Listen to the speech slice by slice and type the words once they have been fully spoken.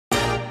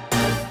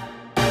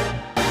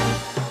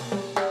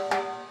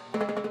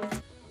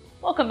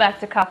Welcome back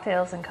to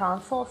Cocktails and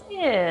Consoles.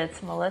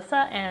 It's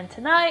Melissa, and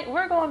tonight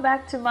we're going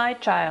back to my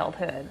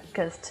childhood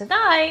because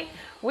tonight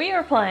we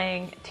are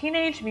playing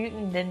Teenage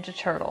Mutant Ninja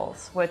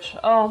Turtles, which,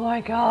 oh my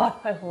god,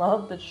 I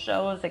loved the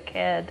show as a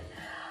kid.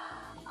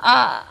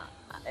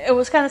 It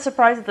was kind of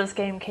surprised that this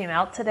game came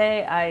out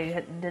today.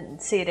 I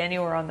didn't see it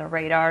anywhere on the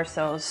radar,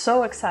 so I was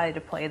so excited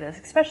to play this,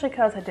 especially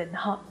because I did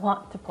not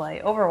want to play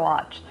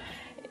Overwatch.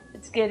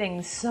 It's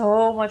getting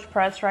so much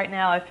press right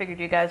now. I figured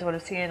you guys would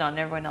have seen it on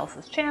everyone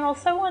else's channel,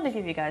 so I wanted to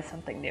give you guys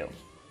something new.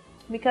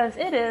 Because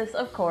it is,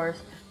 of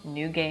course,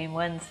 New Game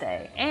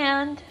Wednesday.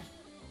 And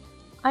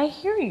I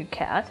hear you,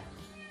 Cat.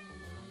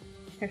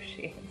 Here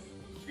she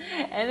is.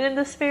 And in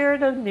the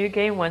spirit of New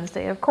Game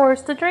Wednesday, of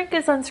course, the drink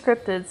is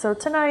unscripted, so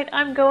tonight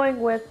I'm going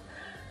with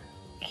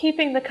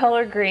keeping the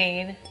color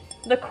green,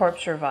 the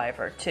Corpse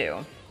Reviver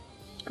 2.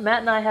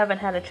 Matt and I haven't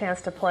had a chance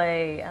to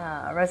play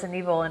Resident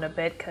Evil in a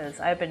bit because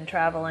I've been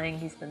traveling,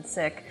 he's been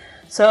sick.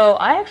 So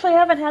I actually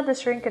haven't had this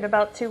drink in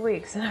about 2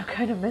 weeks and I've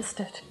kind of missed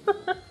it.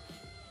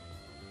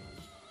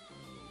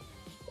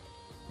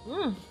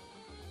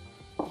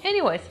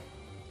 Anyways,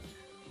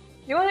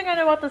 the only thing I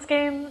know about this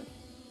game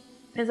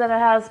is that it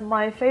has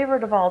my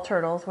favorite of all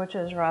turtles, which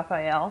is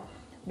Raphael.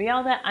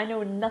 Beyond that, I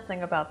know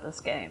nothing about this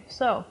game.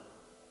 So,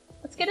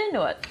 let's get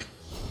into it.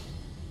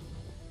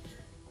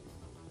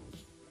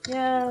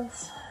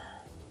 Yes.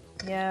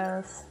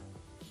 Yes.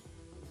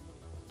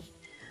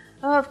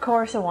 Of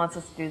course it wants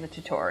us to do the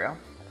tutorial.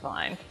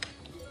 Fine.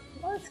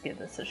 Let's give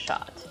this a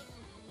shot.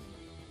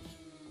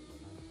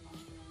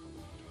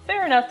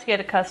 Fair enough to get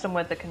accustomed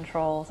with the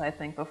controls, I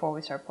think, before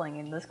we start playing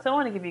into this, because I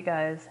want to give you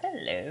guys,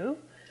 hello,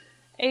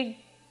 there's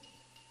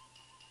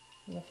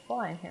a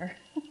fly in here.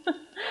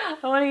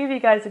 I want to give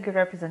you guys a good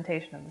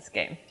representation of this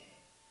game.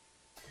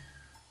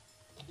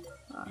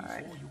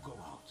 Alright.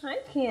 Hi,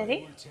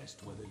 Kitty.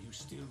 Test whether you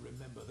still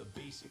remember the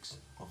basics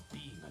of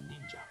being a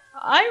ninja.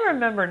 I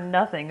remember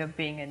nothing of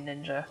being a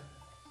ninja.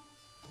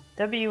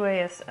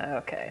 WAS.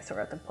 Okay, so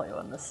we're going to play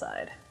on this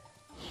side.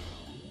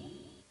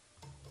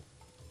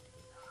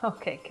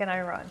 Okay, can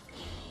I run?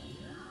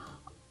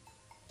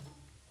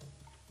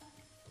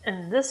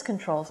 And this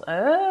controls.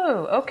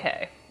 Oh,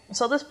 okay.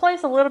 So this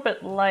plays a little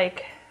bit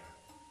like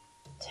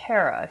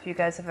Terra, if you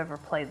guys have ever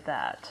played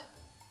that.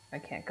 I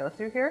can't go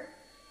through here?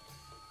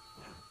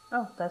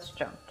 Oh, that's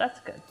jump.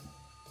 That's good.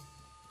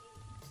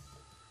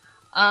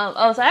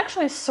 I was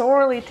actually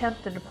sorely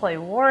tempted to play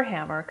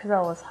Warhammer because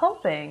I was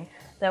hoping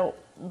that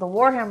the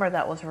Warhammer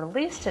that was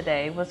released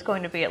today was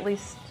going to be at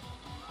least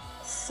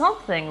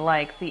something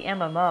like the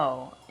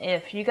MMO.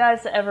 If you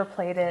guys ever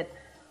played it,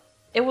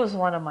 it was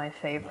one of my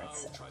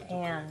favorites.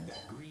 And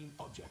green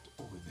object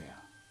over there.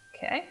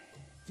 Okay.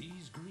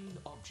 These green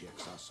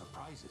objects are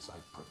surprises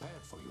I've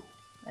prepared for you.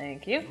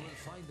 Thank you. You will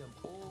find them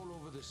all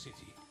over the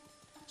city.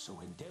 So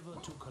endeavor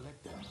to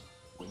collect them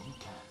when you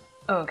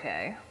can.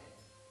 Okay.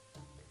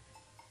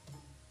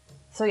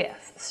 So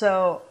yes,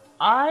 so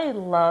I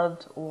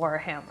loved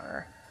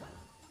Warhammer.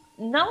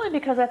 Not only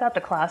because I thought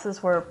the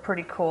classes were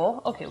pretty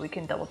cool. Okay, we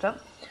can double jump.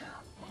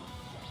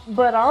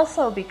 But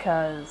also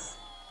because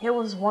it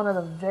was one of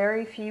the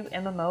very few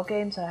MMO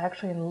games I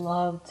actually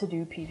loved to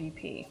do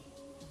PvP.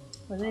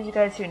 For those of you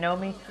guys who know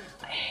me,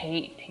 I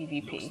hate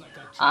PvP.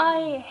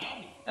 Oh,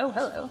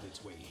 hello.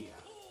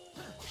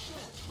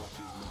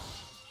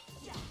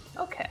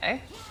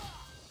 Okay.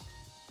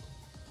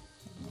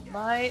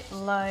 Light,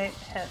 light,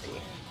 heavy.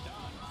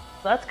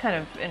 So that's kind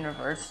of in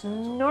reverse.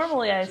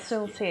 Normally I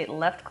associate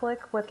left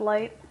click with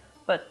light,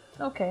 but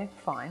okay,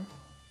 fine.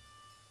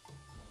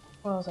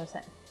 What was I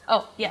saying?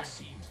 Oh, yes.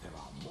 Seems there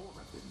are more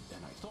of them than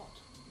I thought.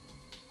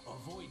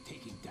 Avoid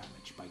taking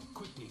damage by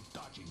quickly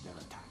dodging their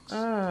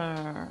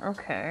attacks.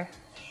 Okay.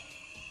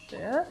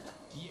 Shift.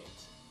 Yet,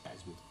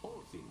 as with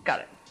all things, Got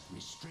it.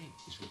 restraint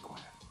is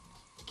required.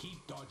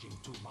 Keep dodging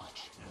too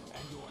much,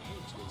 and your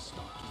heads will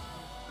start to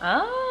fall.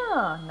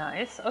 Ah,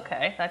 nice.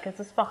 Okay, that gets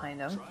us behind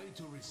him. Try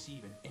to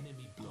receive an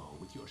enemy blow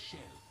with your shell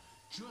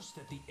just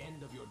at the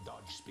end of your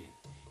dodge spin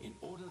in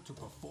order to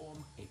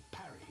perform a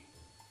parry.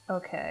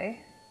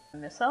 Okay.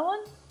 Miss that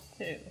one?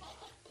 2. You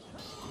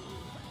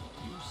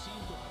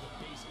seem to have the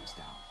basics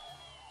down.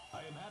 I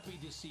am happy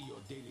to see your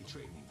daily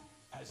training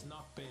has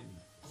not been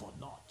for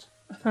naught.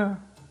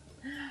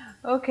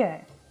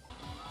 Okay.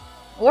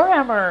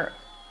 Warhammer,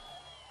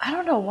 I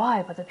don't know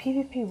why, but the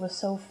PvP was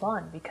so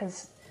fun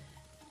because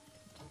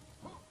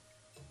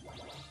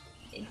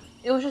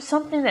it was just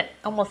something that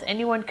almost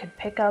anyone could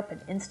pick up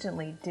and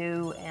instantly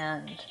do,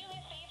 and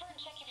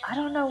I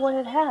don't know what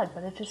it had,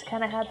 but it just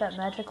kind of had that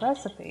magic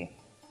recipe.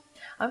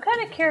 I'm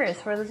kind of curious,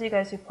 for those of you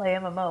guys who play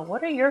MMO,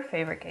 what are your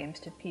favorite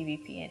games to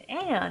PvP in,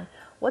 and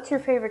what's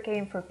your favorite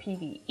game for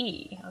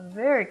PvE? I'm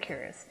very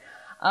curious.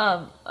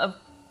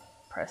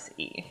 Press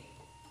E.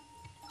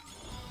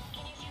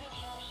 Can you see those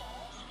yellow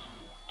shadows?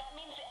 That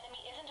means the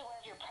enemy isn't aware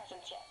of your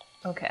presence yet.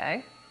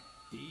 Okay.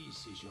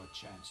 This is your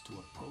chance to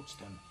approach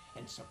them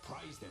and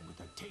surprise them with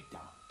a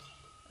takedown.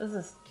 This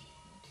is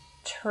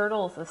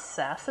Turtles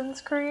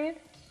Assassin's Creed?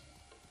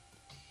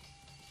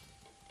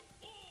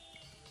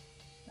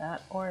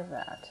 That or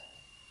that.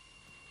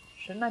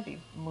 Shouldn't I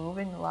be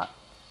moving a lot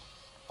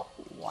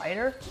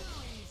quieter?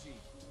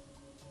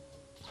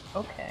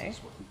 Okay. That's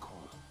what we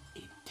call a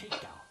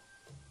takedown.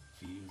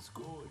 Feels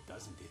good,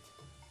 doesn't it?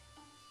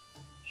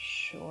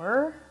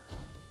 Sure.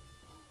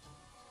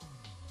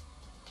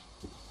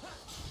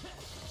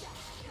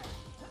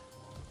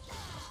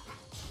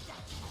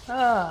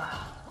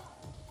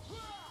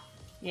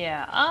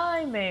 Yeah,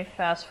 I may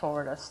fast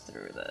forward us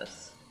through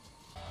this.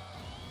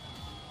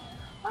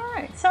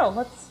 Alright, so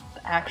let's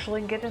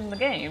actually get in the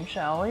game,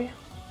 shall we?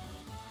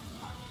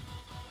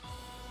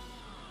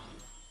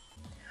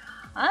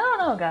 I don't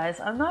know, guys.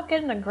 I'm not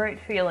getting a great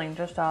feeling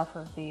just off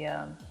of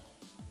the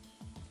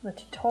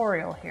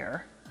tutorial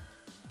here.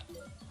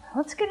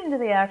 Let's get into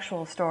the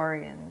actual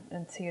story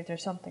and see if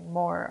there's something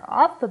more.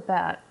 Off the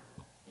bat,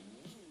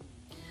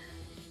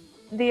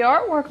 the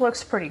artwork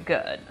looks pretty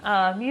good.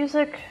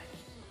 Music,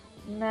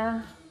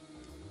 nah.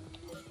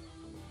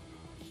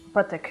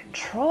 But the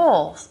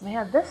controls,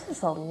 man, this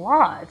is a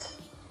lot.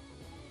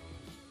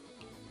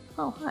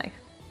 Oh, hi.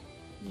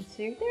 You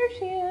see, there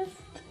she is.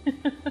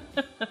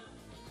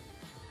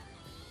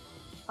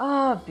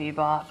 Ah,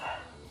 Bebop.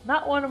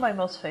 Not one of my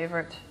most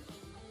favorite.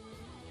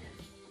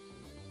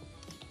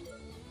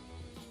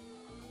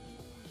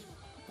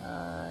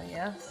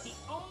 Yes. The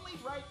only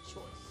right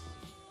choice.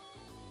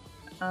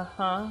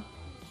 Uh-huh.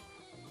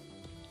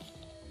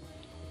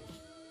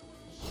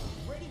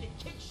 Ready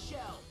to kick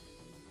shell.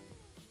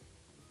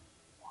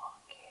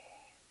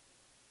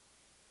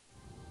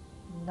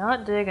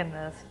 Not digging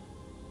this.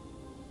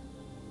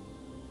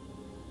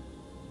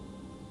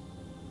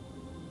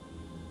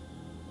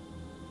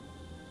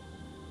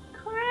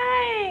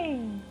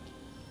 Krang!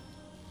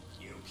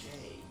 You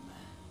came.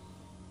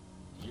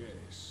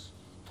 Yes.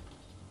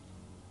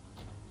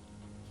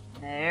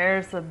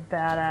 There's the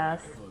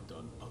badass. Never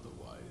done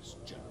otherwise,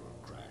 General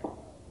Krang.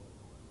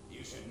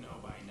 You should know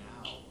by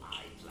now.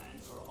 I plan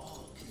for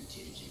all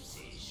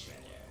contingencies,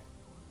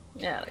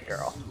 Shredder. Yeah, the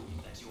girl.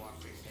 Assume that you are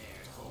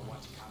prepared for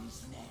what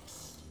comes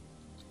next.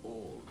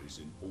 All is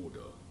in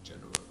order,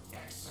 General.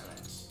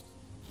 Excellent.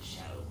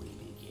 Shall we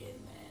begin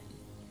then?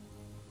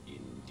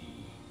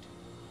 Indeed.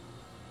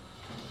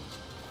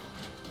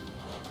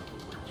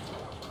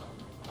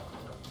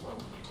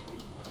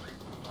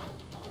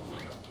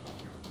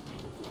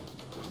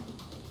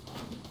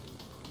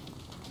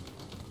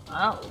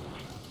 Wow.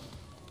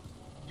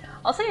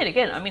 I'll say it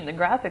again. I mean, the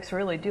graphics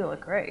really do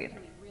look great.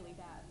 Really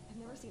bad. I've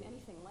never seen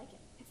anything like it.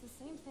 It's the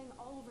same thing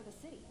all over the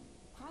city.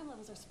 Crime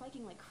levels are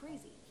spiking like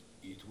crazy.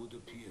 It would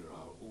appear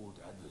our old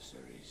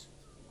adversaries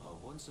are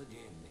once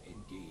again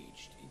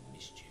engaged in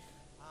mischief.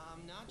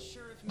 I'm not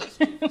sure if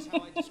mischief is how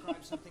I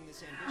describe something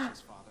this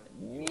ambitious, Father.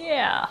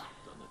 Yeah.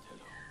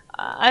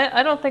 Donatello.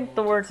 I don't think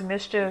the words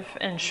mischief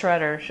and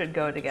shredder should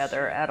go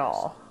together at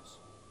all.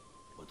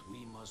 But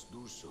we must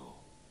do so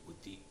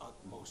with the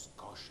utmost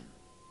caution.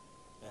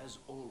 As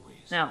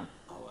always, Now,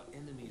 our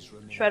enemies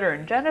remain shredder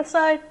and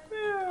genocide?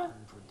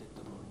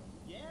 unpredictable.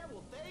 Yeah,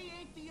 well, they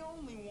ain't the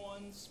only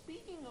ones.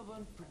 Speaking of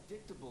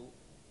unpredictable,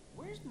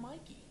 where's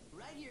Mikey?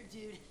 Right here,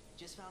 dude.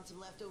 Just found some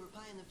leftover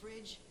pie in the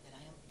fridge that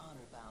I am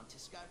honor-bound to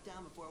scarf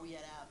down before we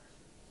head out.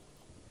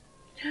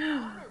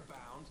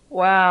 Honor-bound?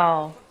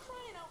 Wow. For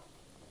crying out...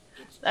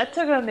 It's That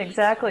took them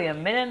exactly a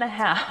minute and a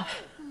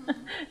half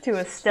to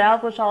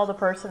establish all the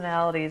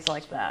personalities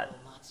like that.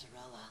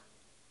 Mozzarella.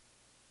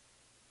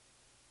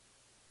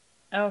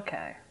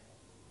 Okay.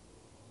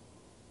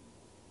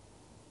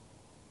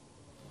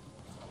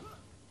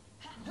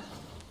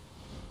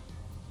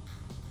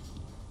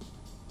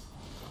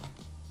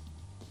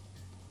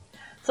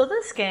 So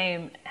this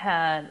game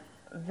had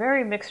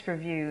very mixed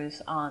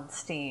reviews on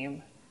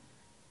Steam.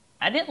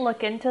 I didn't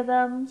look into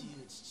them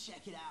Dudes,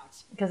 check it out.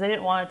 because I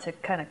didn't want it to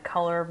kind of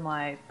color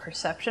my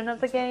perception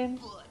of the game,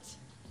 Foot.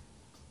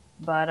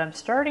 but I'm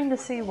starting to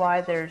see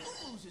why there's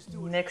losers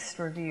doing mixed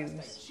it. reviews.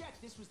 Last I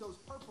checked, this was those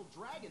purple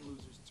dragon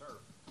losers'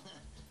 turf.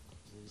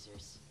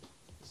 Losers.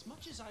 As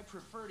much as I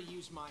prefer to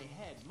use my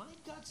head, my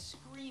gut's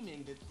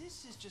screaming that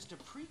this is just a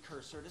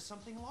precursor to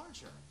something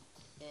larger.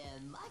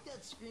 And my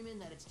gut's screaming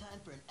that it's time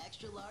for an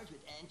extra large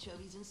with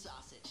anchovies and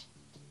sausage.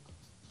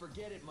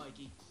 Forget it,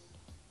 Mikey.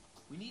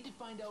 We need to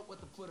find out what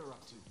the Foot are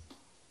up to.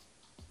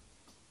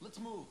 Let's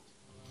move.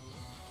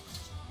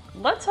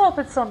 Let's hope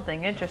it's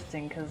something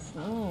interesting, because,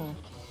 Maybe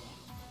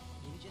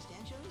just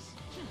anchovies?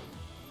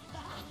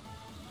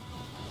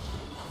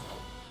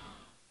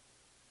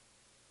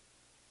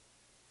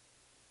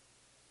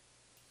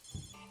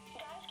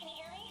 Guys, can you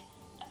hear me?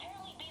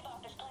 Apparently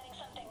Bebop is planning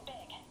something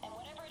big, and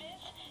whatever it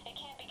is, it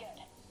can't be good.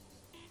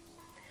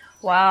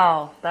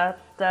 wow,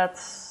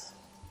 that's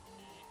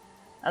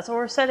what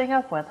we're setting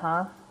up with,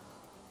 huh?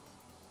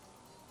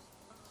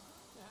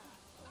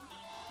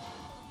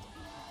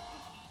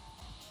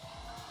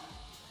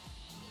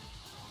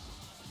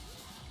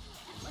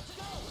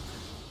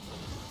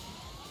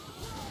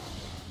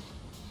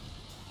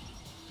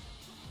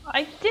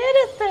 I did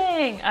a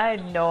thing! I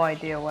had no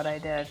idea what I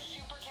did.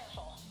 Super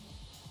careful.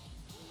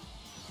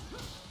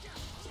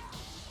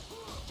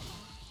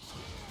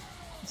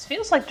 This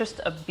feels like just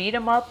a beat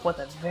 'em up with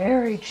a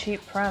very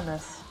cheap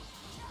premise.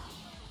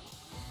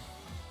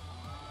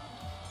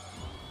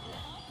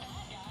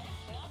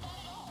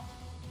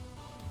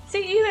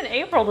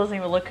 control doesn't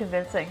even look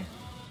convincing.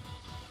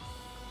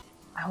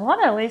 I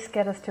want to at least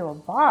get us to a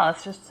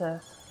boss just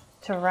to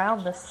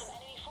round this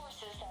Enemy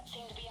forces that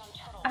seem to be on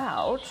Turtle.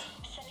 out.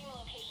 Sending the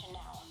location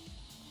now.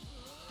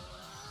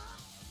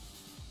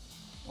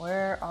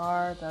 Where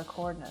are the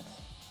coordinates?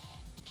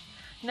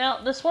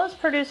 Now, this was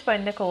produced by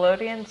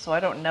Nickelodeon, so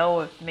I don't know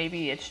if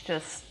maybe it's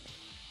just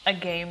a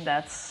game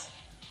that's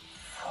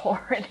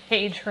for an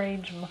age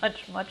range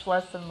much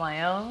less than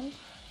my own.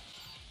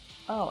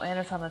 Oh, and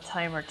it's on a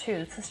timer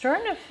too. This is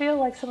starting to feel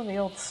like some of the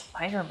old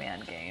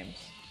Spider-Man games.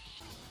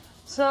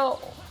 So,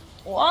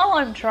 while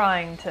I'm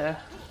trying to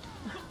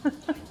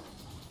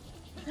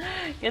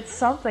get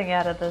something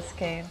out of this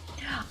game,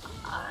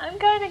 I'm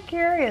kind of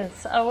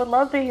curious. I would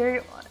love to hear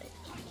you.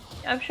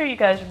 I'm sure you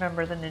guys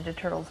remember the Ninja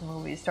Turtles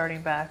movies,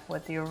 starting back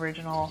with the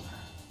original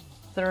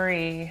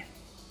 3.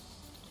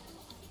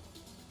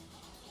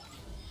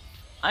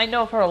 I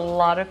know for a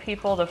lot of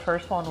people, the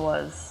first one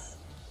was,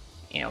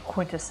 you know,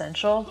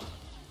 quintessential.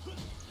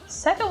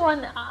 Second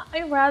one,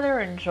 I rather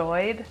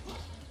enjoyed.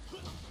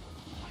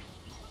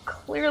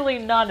 Clearly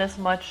not as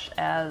much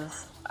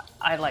as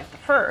I liked the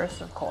first,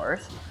 of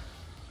course.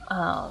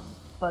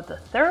 But the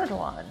third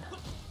one...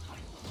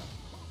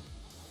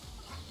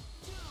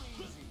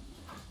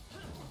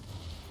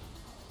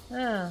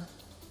 Yeah.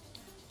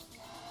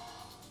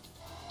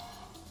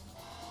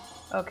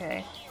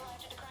 Okay. You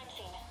arrived at the crime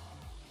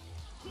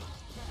scene.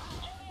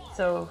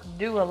 So,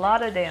 do a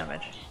lot of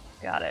damage.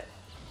 Got it.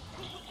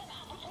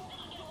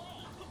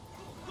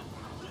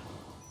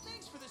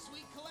 Thanks for the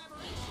sweet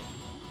collaboration.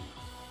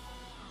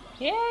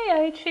 Yay,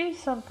 I achieved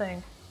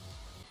something.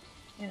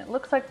 And it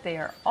looks like they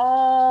are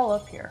all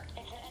up here.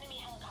 It's an enemy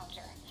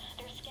helicopter.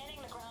 They're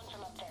scanning the ground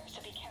from up there,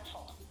 so be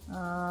careful.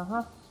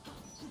 Uh-huh.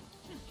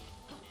 You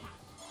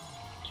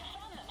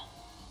found them.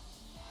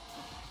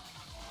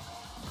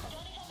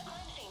 Donnie's at the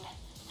crime scene.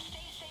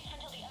 Stay safe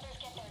until the others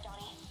get there,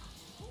 Donnie.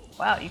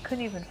 Wow, you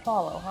couldn't even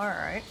follow.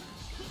 Alright.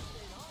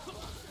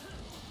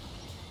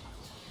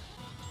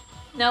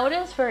 Now, it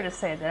is fair to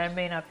say that I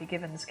may not be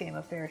giving this game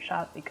a fair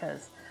shot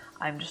because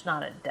I'm just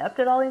not adept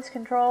at all these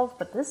controls,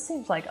 but this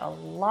seems like a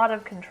lot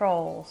of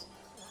controls.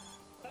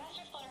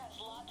 Master Splinter has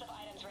lots of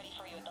items ready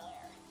for you at the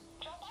lair.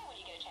 Drop by when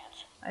you get a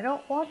chance.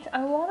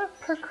 I want to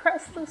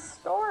progress the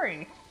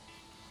story.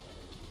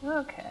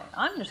 Okay,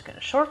 I'm just going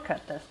to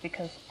shortcut this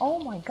because, oh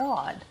my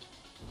god.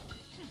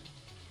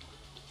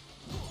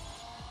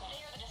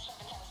 They are the disturbance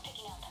I was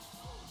picking up.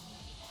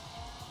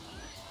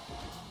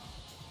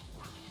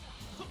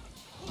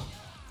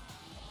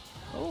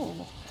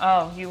 Ooh.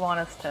 Oh, you want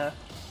us to...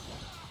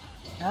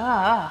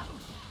 Ah.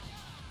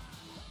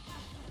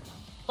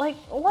 Like,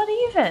 what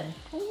even?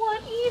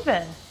 What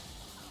even?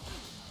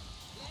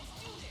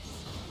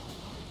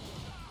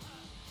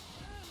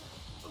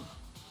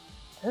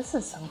 This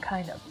is some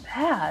kind of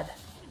bad.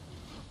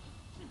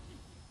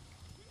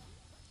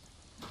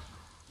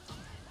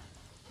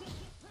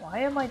 Why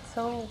am I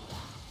so...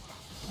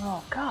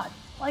 Oh god,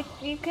 like,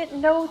 you get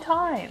no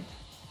time.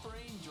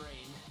 Brain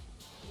drain.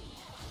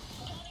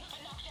 Donnie's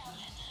been knocked out.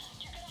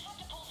 You're gonna have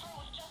to pull through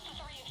with just the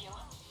 3 of you.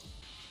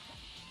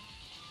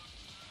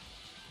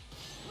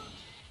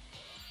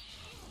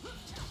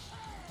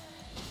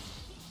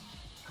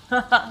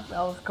 That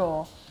was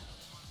cool.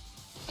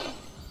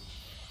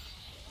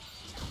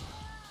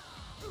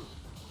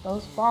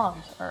 Those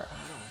bombs are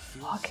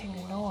fucking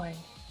annoying.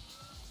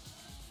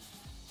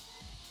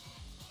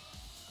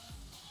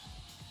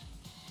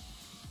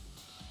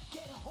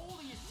 Get a hold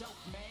of yourself,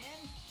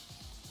 man.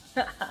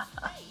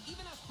 Hey,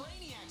 even us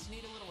brainiacs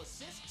need a little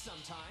assist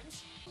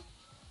sometimes.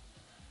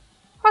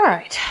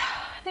 Alright,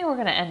 I think we're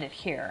gonna end it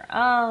here.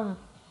 I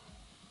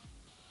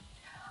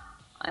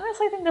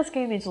honestly think this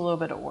game needs a little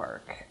bit of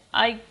work.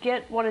 I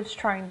get what it's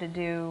trying to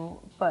do,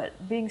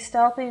 but being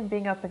stealthy and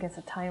being up against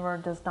a timer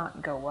does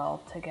not go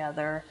well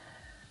together.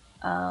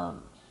 I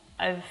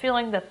have a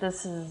feeling that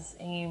this is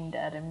aimed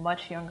at a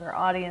much younger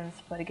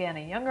audience, but again,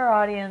 a younger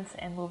audience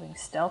and moving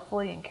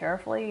stealthily and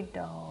carefully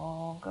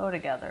don't go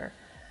together.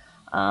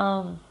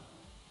 I'm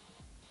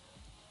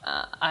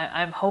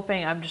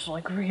hoping I'm just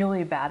like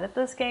really bad at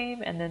this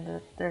game, and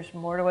then there's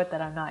more to it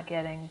that I'm not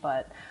getting,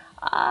 but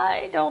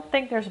I don't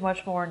think there's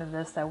much more into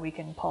this that we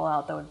can pull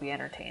out that would be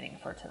entertaining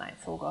for tonight,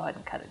 so we'll go ahead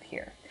and cut it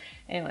here.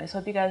 Anyways,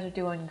 hope you guys are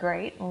doing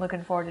great. I'm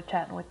looking forward to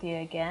chatting with you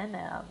again.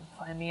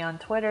 Find me on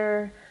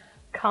Twitter,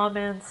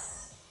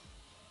 comments,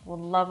 would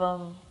love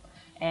them,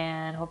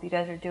 and hope you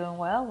guys are doing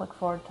well. Look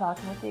forward to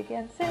talking with you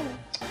again soon.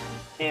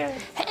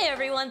 Cheers. Hey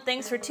everyone,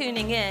 thanks for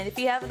tuning in. If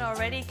you haven't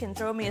already, you can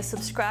throw me a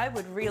subscribe,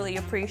 would really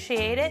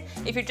appreciate it.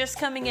 If you're just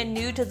coming in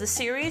new to the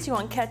series, you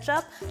want to catch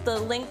up, the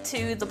link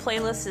to the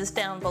playlist is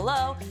down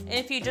below. And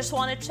if you just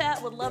want to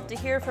chat, would love to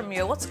hear from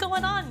you. What's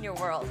going on in your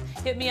world?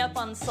 Hit me up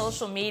on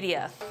social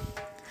media.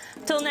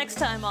 Till next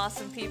time,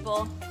 awesome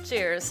people.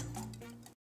 Cheers.